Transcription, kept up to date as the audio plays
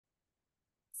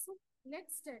So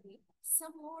let's study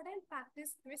some modern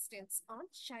practice questions on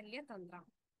Shalyatantra.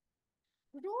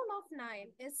 Rule of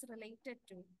 9 is related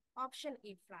to option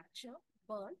A fracture,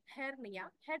 burn,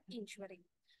 hernia, head injury.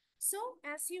 So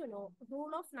as you know,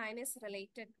 rule of 9 is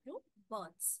related to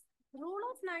burns. Rule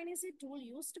of 9 is a tool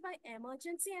used by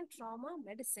emergency and trauma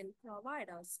medicine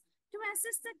providers to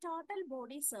assess the total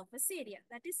body surface area,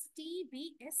 that is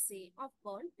TBSA, of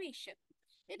burn patient.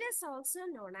 It is also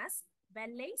known as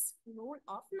Bellai's rule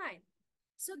of 9.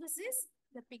 So this is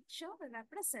the picture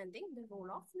representing the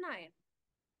rule of 9.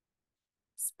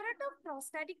 Spread of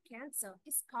prostatic cancer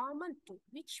is common to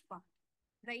which part?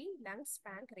 Brain, lungs,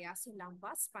 pancreas, or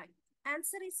lumbar spine.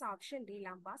 Answer is option D,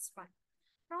 lumbar spine.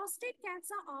 Prostate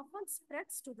cancer often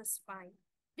spreads to the spine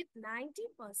with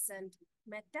 90%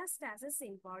 metastasis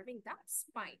involving the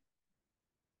spine.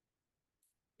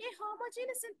 A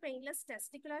homogeneous and painless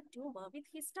testicular tumor with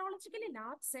histologically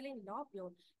large cell in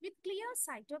lobule with clear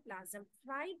cytoplasm,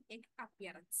 fried egg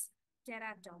appearance.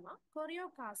 Teratoma,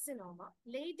 choriocarcinoma,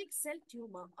 Leydig cell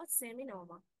tumor, or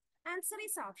seminoma. Answer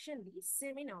is option D,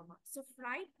 seminoma. So,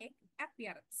 fried egg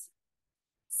appearance.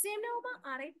 Seminoma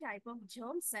are a type of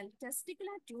germ cell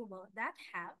testicular tumor that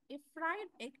have a fried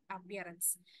egg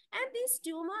appearance. And these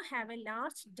tumors have a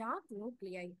large dark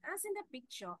nuclei, as in the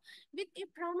picture, with a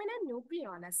prominent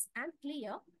nucleolus and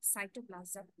clear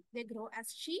cytoplasm. They grow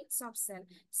as sheets of cell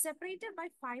separated by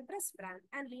fibrous band,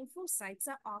 and lymphocytes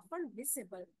are often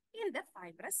visible in the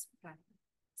fibrous band.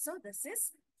 So this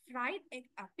is fried egg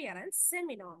appearance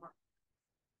seminoma.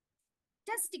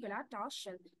 Testicular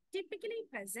torsion, typically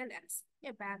present as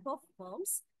a bag of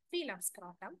worms, feel of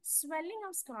scrotum, swelling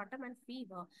of scrotum and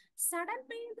fever, sudden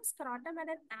pain in the scrotum and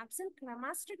an absent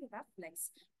cremasteric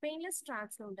reflex, painless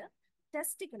translunar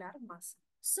testicular mass.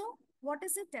 So, what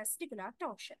is a testicular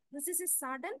torsion? This is a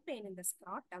sudden pain in the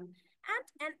scrotum and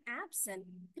an absent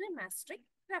cremasteric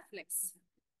reflex.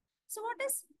 So, what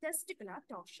is testicular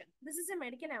torsion? This is a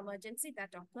medical emergency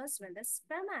that occurs when the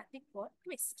spermatic cord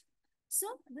twists. So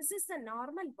this is the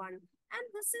normal one,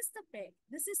 and this is the peg.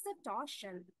 This is the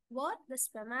torsion where the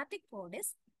spermatic cord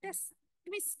is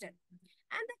twisted,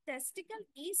 and the testicle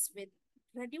is with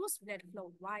reduced blood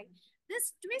flow. Why?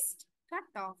 This twist cut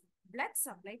off blood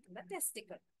supply to the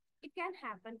testicle. It can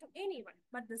happen to anyone,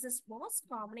 but this is most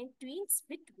common in tweens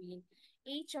between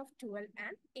age of 12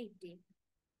 and 18.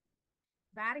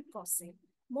 Varicocele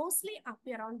mostly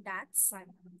appear on that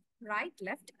side, right,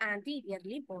 left,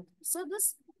 anteriorly both. So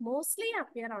this mostly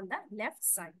appear on the left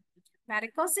side.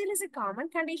 Varicocele is a common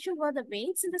condition where the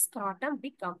veins in the scrotum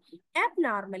become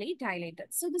abnormally dilated.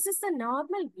 So this is the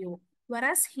normal view,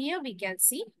 whereas here we can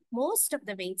see most of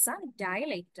the veins are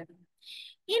dilated.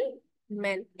 In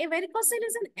men, a varicocele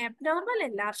is an abnormal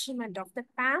enlargement of the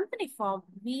pampiniform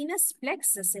venous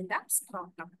plexus in the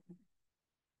scrotum.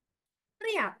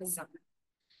 Priapism.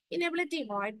 Inability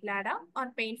to avoid bladder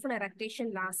or painful erection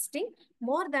lasting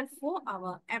more than 4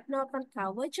 hours. Abnormal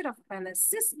curvature of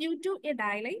penis is due to a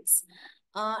dilated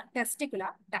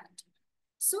testicular duct.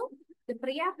 So, the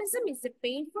priapism is a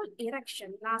painful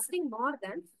erection lasting more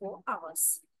than 4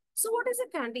 hours. So, what is the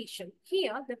condition?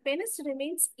 Here, the penis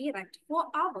remains erect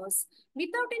for hours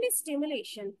without any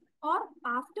stimulation, or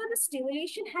after the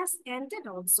stimulation has ended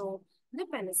also, the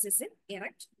penis is in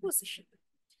erect position.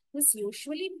 Is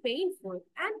usually painful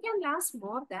and can last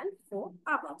more than 4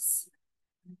 hours.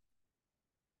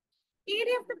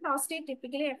 Area of the prostate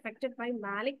typically affected by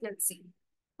malignancy,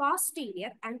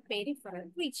 posterior and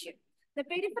peripheral region. The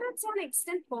peripheral zone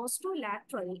extend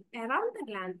posterolaterally around the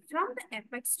gland from the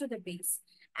apex to the base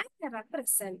and they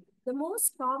represent the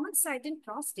most common site in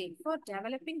prostate for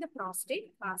developing the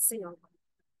prostate carcinoma.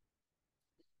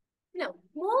 Now,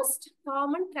 most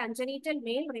common congenital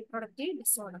male reproductive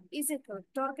disorder is a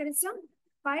cryptorganism,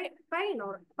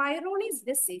 Peyronie's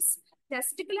disease,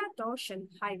 testicular torsion,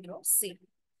 hydrocele.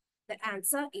 The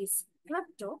answer is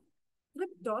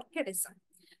cryptorchidism.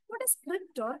 What is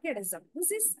cryptorchidism?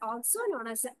 This is also known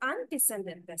as the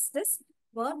undescended testis,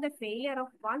 where the failure of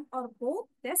one or both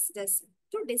testes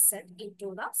to descend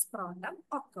into the scrotum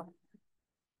occur.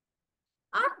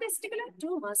 Are testicular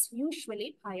tumors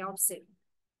usually biopsied?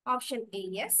 Option A,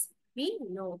 yes. B,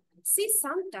 no. C,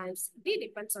 sometimes. D,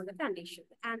 depends on the condition.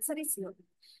 The answer is no.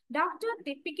 Doctors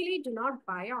typically do not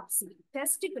biopsy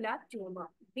testicular tumor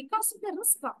because of the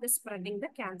risk of the spreading the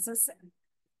cancer cell.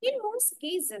 In most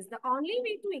cases, the only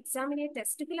way to examine a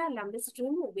testicular lump is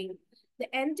removing the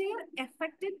entire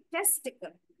affected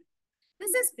testicle.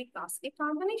 This is because a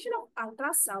combination of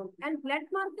ultrasound and blood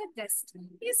marker test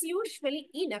is usually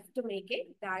enough to make a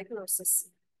diagnosis.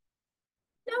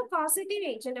 Now, causative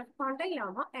agent of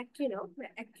condyloma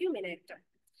acuminator.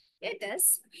 It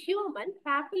is human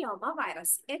papilloma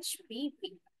virus,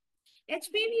 HPV.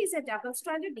 HPV is a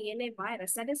double-stranded DNA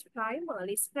virus that is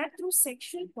primarily spread through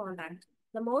sexual contact.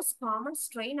 The most common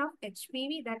strain of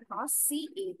HPV that causes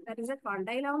CA, that is a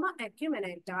condyloma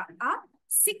acuminata, are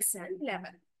 6 and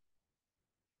 11.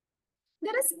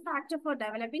 The risk factor for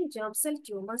developing germ cell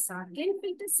tumors are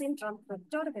Klinefelter syndrome,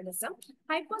 cryptorganism,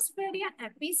 hyposphadia,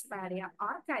 epispadia,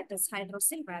 orchitis,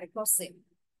 hydrocele, varicocele.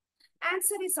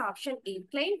 Answer is option A,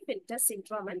 Klinefelter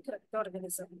syndrome and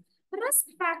cryptorganism. Risk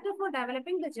factor for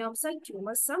developing the germ cell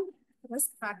tumor, some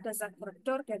risk factors are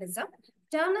cryptorganism,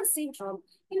 Turner syndrome,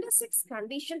 intersex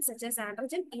conditions such as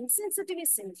androgen insensitivity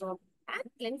syndrome, and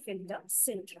Klinefelter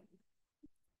syndrome.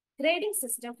 Grading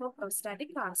system for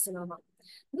prostatic carcinoma.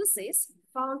 This is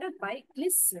founded by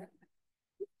Glisser.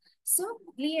 So,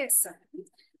 Gleason.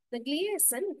 The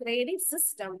Gleason grading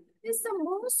system is the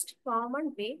most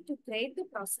common way to grade the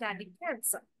prostatic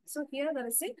cancer. So, here there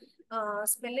is a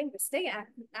spelling mistake.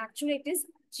 Actually, it is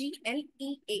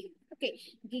GLEA. Okay,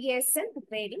 Gleason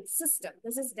grading system.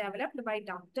 This is developed by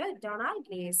Dr. Donald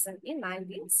Gleason in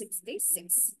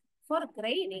 1966 for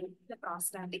grading the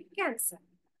prostatic cancer.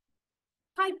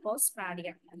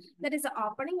 Hypospadia, that is the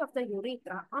opening of the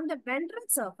urethra on the ventral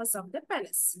surface of the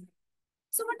penis.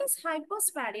 So what is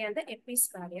hypospadia and the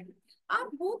epispadia? Are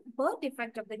both birth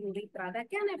defect of the urethra that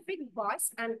can affect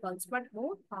boys and girls, but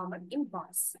more common in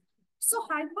boys. So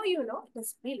hypo, you know,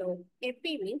 is below,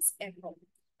 epi means above,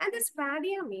 and the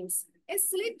spadia means a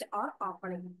slit or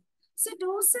opening. So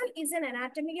dorsal is an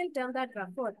anatomical term that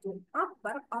refers to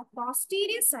upper or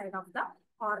posterior side of the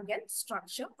organ,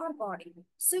 structure or body.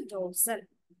 So dorsal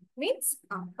means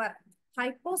upper.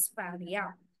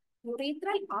 Hypospadia,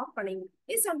 urethral opening,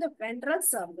 is on the ventral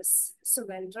surface. So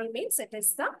ventral means it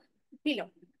is the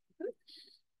below.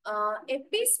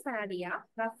 Epispadia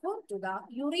refer to the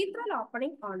urethral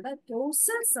opening on the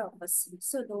dorsal surface.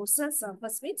 So dorsal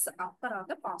surface means upper or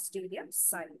the posterior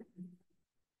side.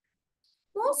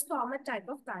 Most common type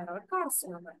of thyroid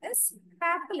carcinoma is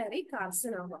papillary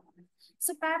carcinoma.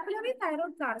 So papillary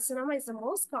thyroid carcinoma is the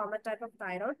most common type of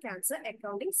thyroid cancer,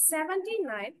 accounting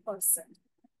 79%.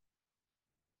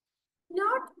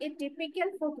 Not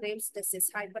atypical for Graves' disease,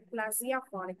 hyperplasia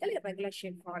follicle, irregular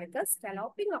shaped follicles,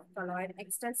 scalloping of colloid,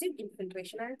 extensive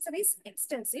infiltration. Answer is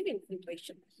extensive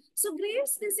infiltration. So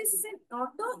Graves' disease is an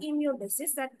autoimmune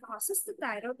disease that causes the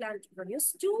thyroid gland to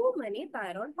produce too many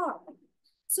thyroid hormones.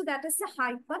 So that is the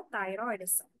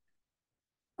hyperthyroidism.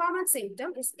 Common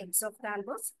symptom is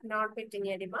exophthalmos, non-pitting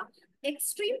edema,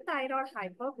 extreme thyroid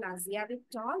hyperplasia with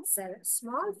tall cell,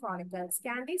 small follicles,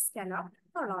 candy scalloped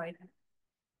colloid.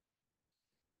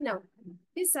 Now,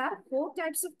 these are 4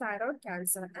 types of thyroid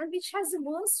cancer and which has the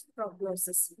worst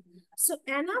prognosis. So,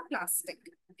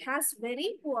 anaplastic has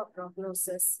very poor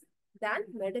prognosis than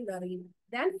medullary,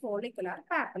 than follicular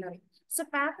papillary. So,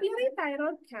 papillary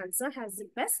thyroid cancer has the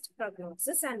best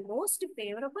prognosis and most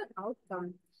favorable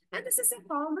outcome. And this is a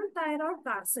common thyroid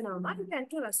carcinoma and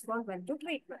tend to respond well to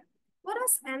treatment.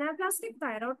 Whereas anaplastic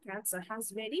thyroid cancer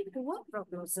has very poor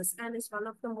prognosis and is one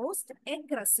of the most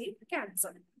aggressive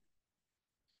cancer.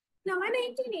 Now, an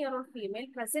 18-year-old female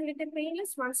present with a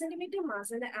painless 1 centimeter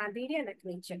mass in the anterior neck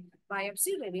region.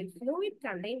 Biopsy revealed fluid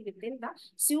contained within the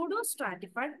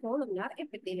pseudostratified columnar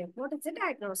epithelium. What is the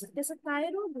diagnosis? It is a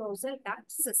thyroglossal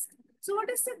duct cyst. So,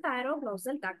 what is the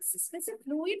thyroglossal duct cyst? It's a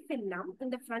fluid film in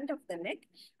the front of the neck,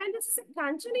 and this is a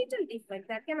congenital defect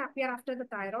that can appear after the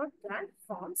thyroid gland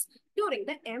forms during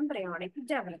the embryonic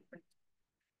development.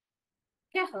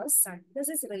 Kehr's son. This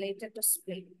is related to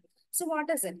spleen. So what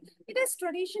is it? It has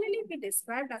traditionally been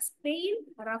described as pain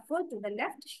referred to the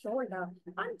left shoulder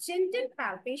on gentle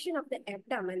palpation of the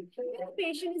abdomen when the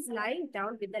patient is lying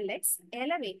down with the legs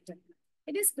elevated.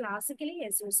 It is classically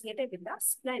associated with the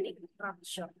splenic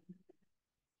rupture.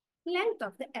 Length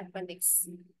of the appendix.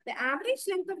 The average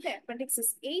length of the appendix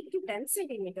is 8 to 10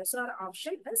 centimeters, or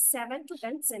option is 7 to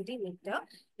 10 centimeter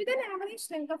with an average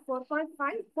length of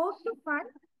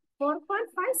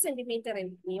 4.5 centimeter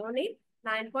in neonate,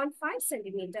 9.5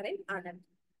 centimeter in adult.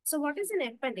 So what is an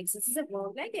appendix? This is a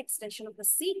bone-like extension of the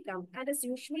cecum and is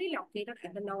usually located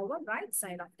at the lower right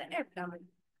side of the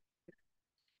abdomen.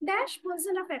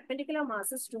 -% of appendicular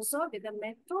mass is resolved with the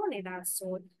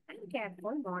metronidazole and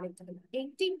careful monitoring,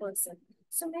 80%.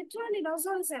 So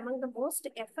metronidazole is among the most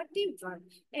effective drug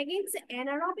against the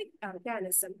anaerobic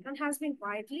organism and has been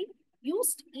widely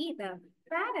used either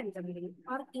parenterally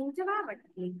or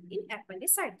intravenously in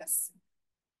appendicitis.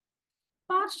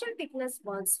 Partial thickness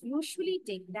burns usually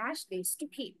take days to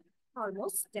keep,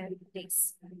 almost 10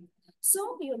 days.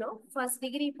 So, first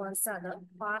degree burns are the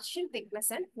partial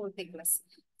thickness and full thickness.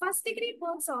 First degree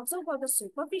burns also for the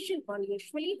superficial burn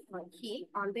usually heal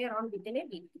on their own within a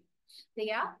week. They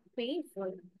are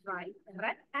painful, dry,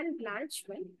 red, and blanched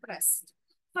when pressed.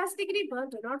 First degree burn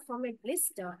do not form a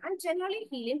blister and generally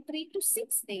heal in 3 to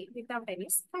 6 days without any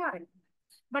scarring.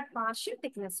 But partial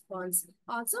thickness burns,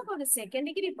 also for the second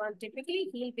degree burn, typically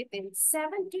heal within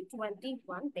 7 to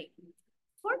 21 days.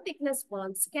 Full thickness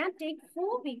burns can take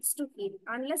 4 weeks to heal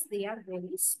unless they are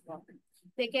very small.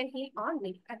 They can heal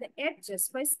only at the edges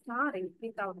by scarring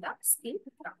without the skin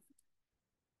graft.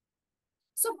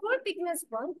 So full thickness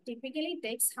burn typically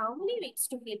takes how many weeks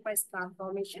to heal by scar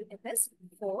formation? It is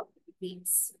 4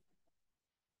 weeks.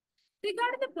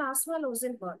 Regarding the plasma loss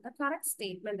in burn, the correct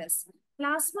statement is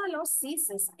plasma loss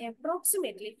ceases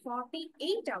approximately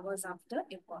 48 hours after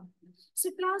a burn.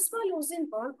 So plasma loss in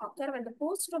burn occur when the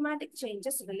post-traumatic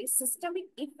changes release systemic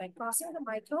effect causing the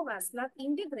microvascular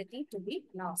integrity to be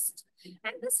lost.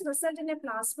 And this results in a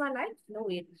plasma-like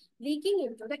fluid leaking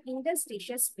into the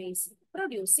interstitial space,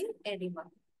 producing edema.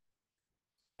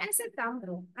 As a thumb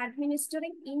rule,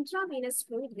 administering intravenous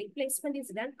fluid replacement is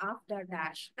done after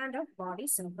dash and a body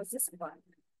surface is burned.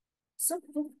 So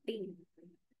 15.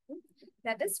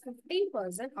 That is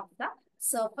 15% of the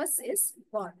surface is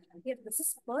burned. Here this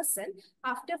is percent.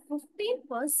 After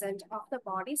 15% of the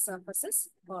body surface is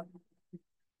burned.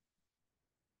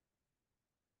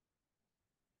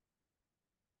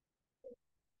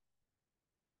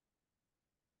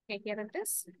 Okay, here it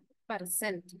is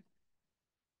percent.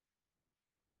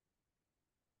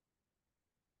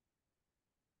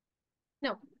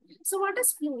 No. So what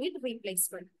is fluid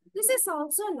replacement? This is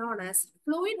also known as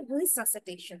fluid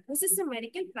resuscitation. This is a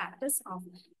medical practice of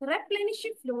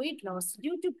replenishing fluid loss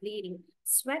due to bleeding,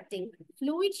 sweating,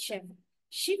 fluid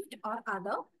shift or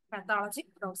other pathologic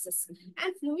process.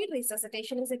 And fluid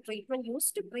resuscitation is a treatment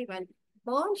used to prevent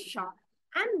burn shock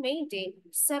and maintain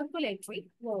circulatory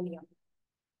volume.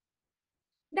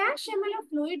 Dash ml of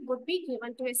fluid would be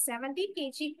given to a 70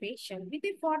 kg patient with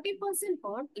a 40%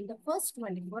 burn in the first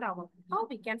 24 hours. How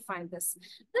we can find this?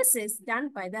 This is done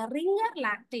by the Ringer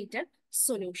lactated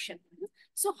solution.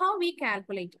 So how we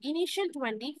calculate? Initial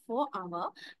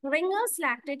 24-hour Ringer's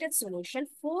lactated solution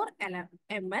 4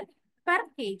 ml per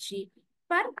kg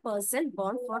per person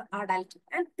born for adult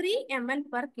and 3 ml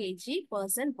per kg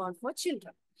person born for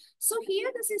children. So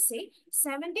here this is a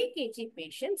 70 kg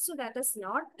patient. So that is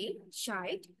not a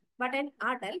child but an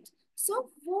adult.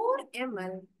 So 4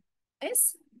 ml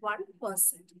is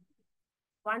 1%.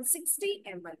 160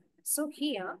 ml. So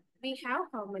here we have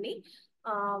how many?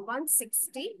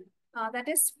 160. That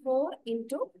is 4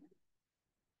 into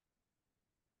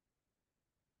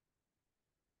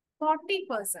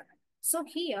 40%. So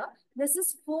here this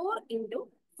is 4 into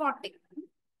 40.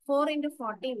 4 into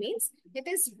 40 means it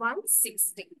is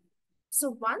 160. So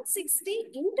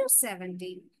 160 into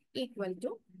 70 equal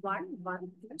to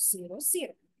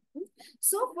 11200.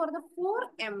 So for the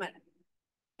 4 ml,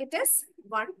 it is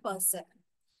 1%.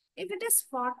 If it is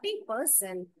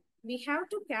 40%, we have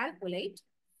to calculate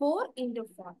 4 into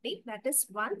 40, that is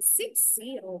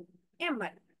 160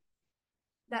 ml.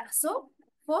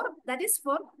 That is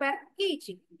for per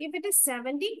kg. If it is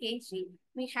 70 kg,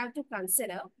 we have to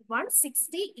consider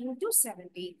 160 into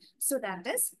 70. So that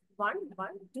is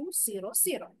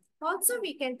 11200. Also,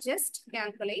 we can just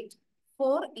calculate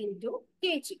 4 into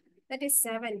kg. That is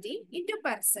 70 into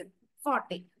percent.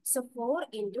 40. So 4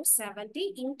 into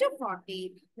 70 into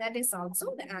 40. That is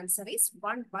also the answer is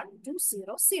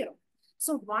 11200.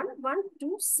 So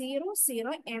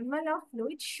 11200 ml of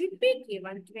fluid should be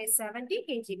given to a 70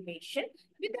 kg patient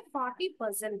with a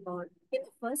 40% burn in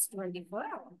the first 24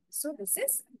 hours. So this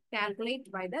is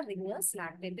calculated by the Ringer's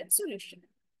lactated solution.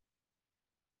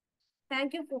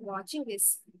 Thank you for watching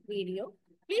this video.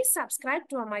 Please subscribe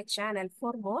to my channel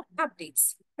for more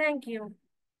updates. Thank you.